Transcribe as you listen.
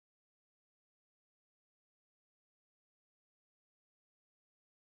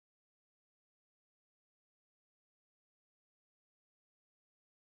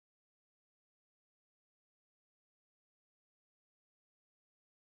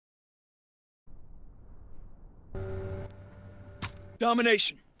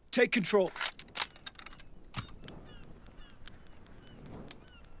Domination. Take control.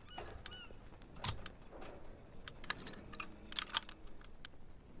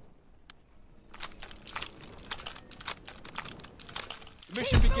 The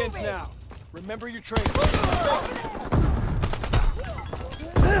mission begins now. Remember your training.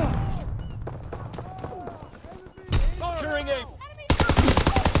 Securing Able.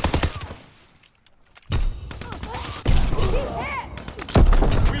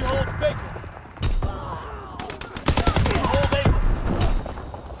 We hold Baker. We hold Able.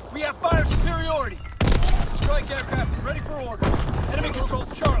 We have fire superiority. Strike aircraft ready for orders. Enemy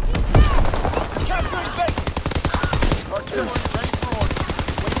controls Charlie. Capturing Baker. Artillery ready for orders.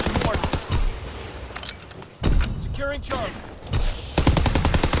 Waiting for orders. Securing Charlie.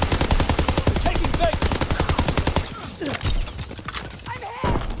 Taking Baker. I'm hit!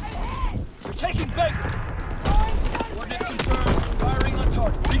 We're taking Baker. Coordinates confirmed. Firing on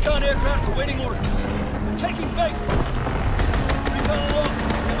target. Recon aircraft awaiting orders. We're taking Baker. Recon aloft.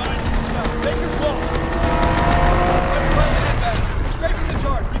 Device in the sky. Baker's lost. Pilot inbound. Straight from the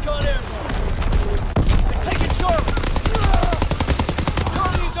target. Recon airborne. They're taking Charlie.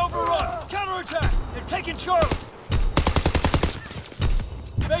 Charlie is overrun. Counterattack. They're taking Charlie.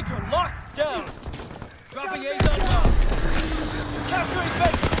 Baker locked down. Dropping A's on top. Capturing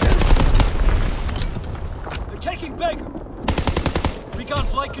Baker. They're taking Baker. Recon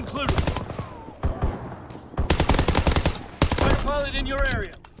flight concluded. Fighter pilot in your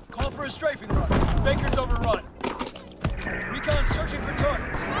area. Call for a strafing run. Baker's overrun. Recon searching for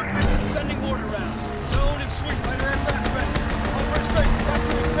targets. Sending mortar rounds. Zone and sweep. Fighter aircraft ready. Call for a strafing.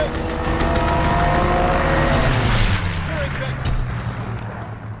 Capturing Baker. Securing Baker.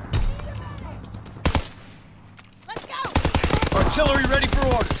 Let's go! Artillery ready for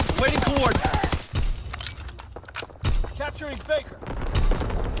orders. Waiting coordinates. Capturing Baker.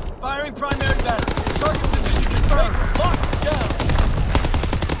 Firing primary battery. Target position confirmed. Locked down.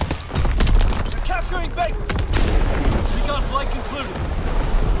 They're capturing Baker. Recon flight concluded.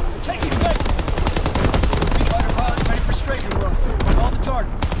 They're taking Baker. Fighter pilots ready for strafing run. All the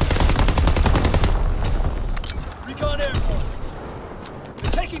targets. Recon airborne.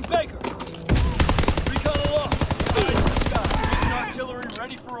 They're taking Baker. Recon aloft. Eyes in the sky. Division artillery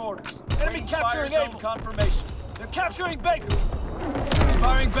ready for orders. Enemy capturing Able. Confirmation. They're capturing Baker.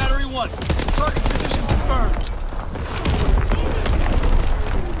 Firing battery 1. Target position confirmed.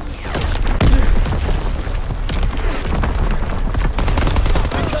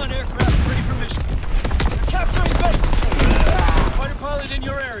 Recon aircraft ready for mission. They're capturing Baker. Fighter pilot in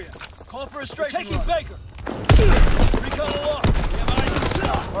your area. Call for a strafing run. Taking Baker. Recon aloft. We have eyes in the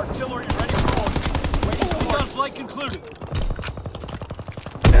sky. Artillery ready for orders. Recon flight concluded.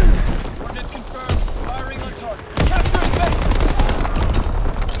 Coordinates confirmed. Firing on target. Capturing Baker.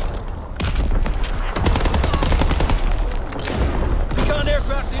 Recon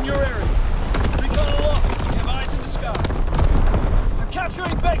aircraft in your area. Recon aloft. We have eyes in the sky. They're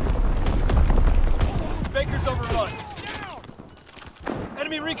capturing Baker. Baker's overrun.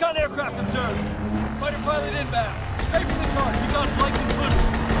 Enemy recon aircraft observed. Fighter pilot inbound. Straight from the target. Recon flight concluded.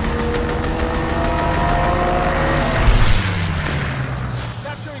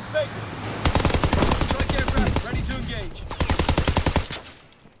 Capturing Baker. Strike aircraft ready to engage.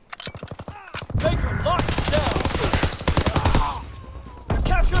 Baker locked down. They're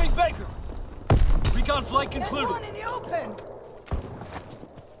capturing Baker. Recon flight There's concluded. one in the open!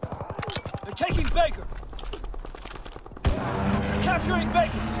 They're taking Baker. They're capturing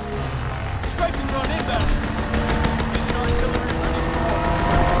Baker. Strafing run inbound. Division artillery ready for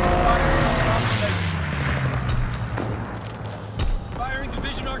orders. Firing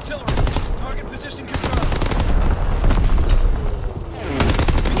division artillery. Target position confirmed.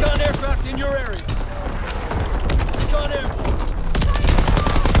 Recon aircraft in your area. Recon airborne.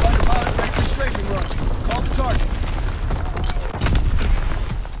 Fighter pilot ready for strafing run. Call the target.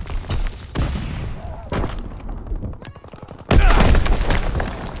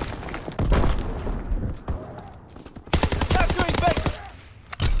 Capturing Baker.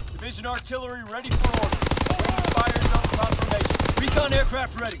 Division artillery ready for orders. Fire zone confirmation. Recon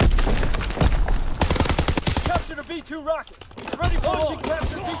aircraft ready. Captured a V2 rocket. It's ready for launch.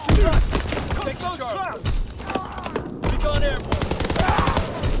 Captured V2 rocket. Take those clouds. Recon airborne.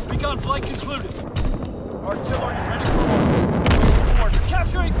 Recon flight concluded. Artillery ready for orders.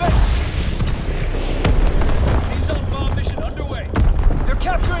 Capturing Baker. Zone bomb mission underway. They're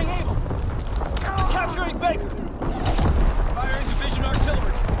capturing Able. Capturing Baker. Firing division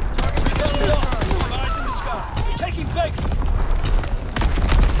artillery. Target recon aloft. Eyes in the sky. Taking Baker.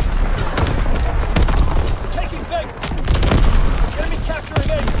 Taking Baker. Enemy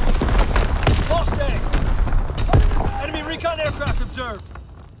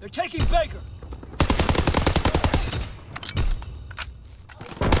They're taking Baker!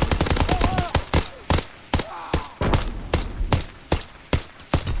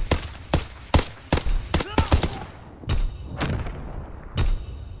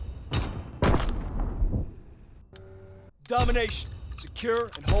 Domination. Secure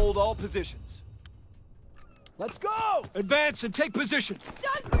and hold all positions. Let's go! Advance and take position.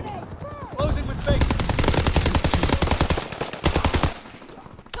 Stun grenade! Closing with Baker.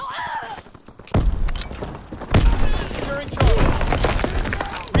 Securing Charlie.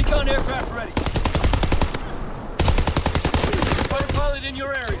 Recon aircraft ready. Fighter pilot in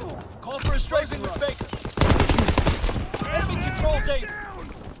your area. Call for a strafing with Baker. Enemy controls A.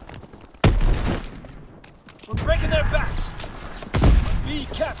 We're breaking their backs. B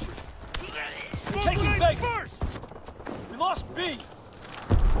captured. We're taking Baker. First. We lost B.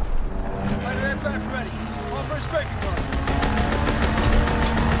 Fighter aircraft ready. Call for a strafing run.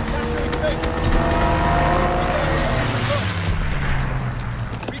 Capturing Baker.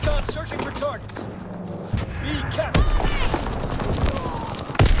 Recon searching for targets. B captured.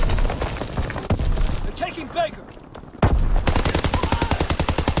 They're taking Baker.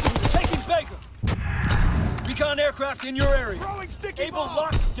 They're taking Baker. Recon aircraft in your area. Able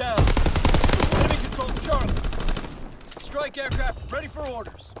locked down. Enemy controls Charlie. Strike aircraft ready for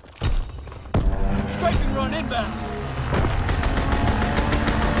orders. Strafing run inbound.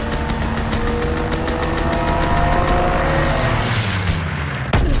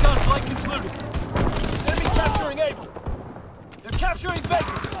 Recon flight concluded. Enemy capturing Able. They're capturing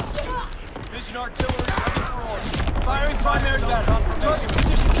Baker. Vision artillery ready for orders. Firing primary battery. Target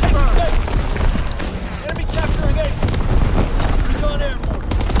position confirmed. Enemy capturing Able. Recon airborne.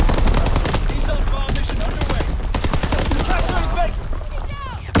 He's bomb mission underway. Capturing Baker.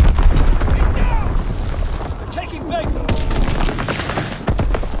 Get down! They're taking Baker.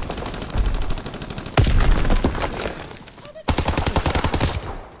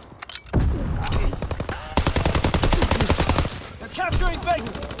 They're capturing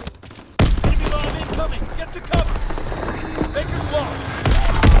Baker. Enemy bomb incoming. Get to cover. Baker's lost.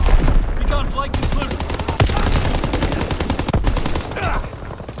 Recon flight concluded.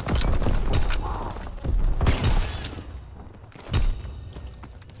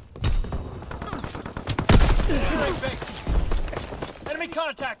 Enemy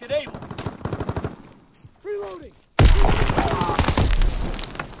contacted Able. Reloading.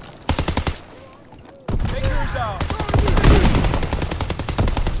 Baker is out.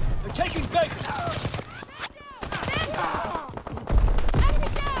 They're taking Baker.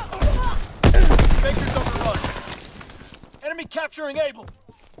 Baker's overrun. Enemy capturing Able.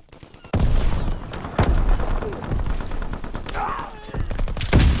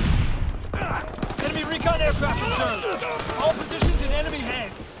 Enemy recon aircraft observed. All positions in enemy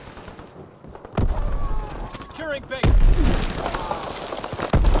hands. Securing Baker.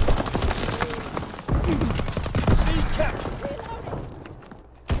 C captured.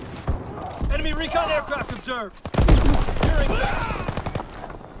 Enemy recon aircraft observed. Securing Baker.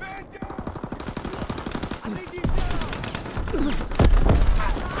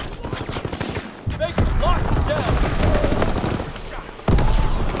 Baker locked down.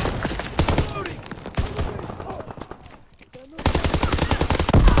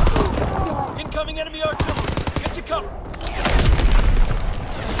 Incoming enemy artillery. Get to cover.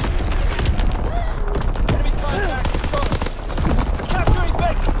 Enemy contact control. Capturing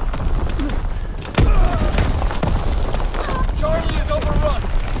Baker. Charlie is overrun.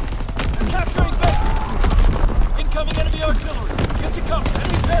 They're capturing Baker. Incoming enemy artillery. Get to cover.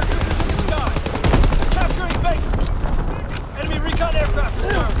 Enemy paratroopers in the sky. They're capturing Baker. Enemy recon aircraft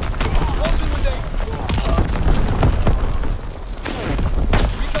observed. Closing with Baker.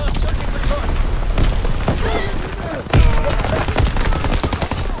 Recon searching for targets.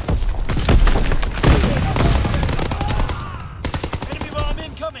 Enemy bomb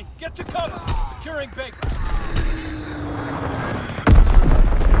incoming. Get to cover. Securing Baker.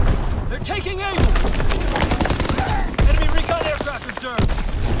 They're taking Able. Enemy recon aircraft observed.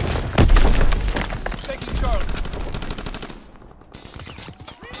 Taking Charlie.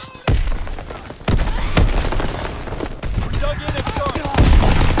 We're dug in at Charlie.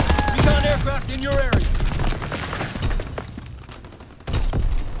 Recon aircraft in your area.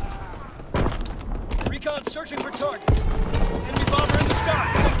 Recon searching for targets. Enemy bomber in the sky.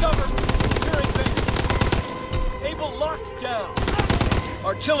 Take cover. Securing Baker. Able locked down.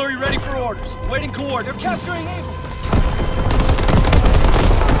 Artillery ready for orders. Waiting coordinates. They're capturing Able.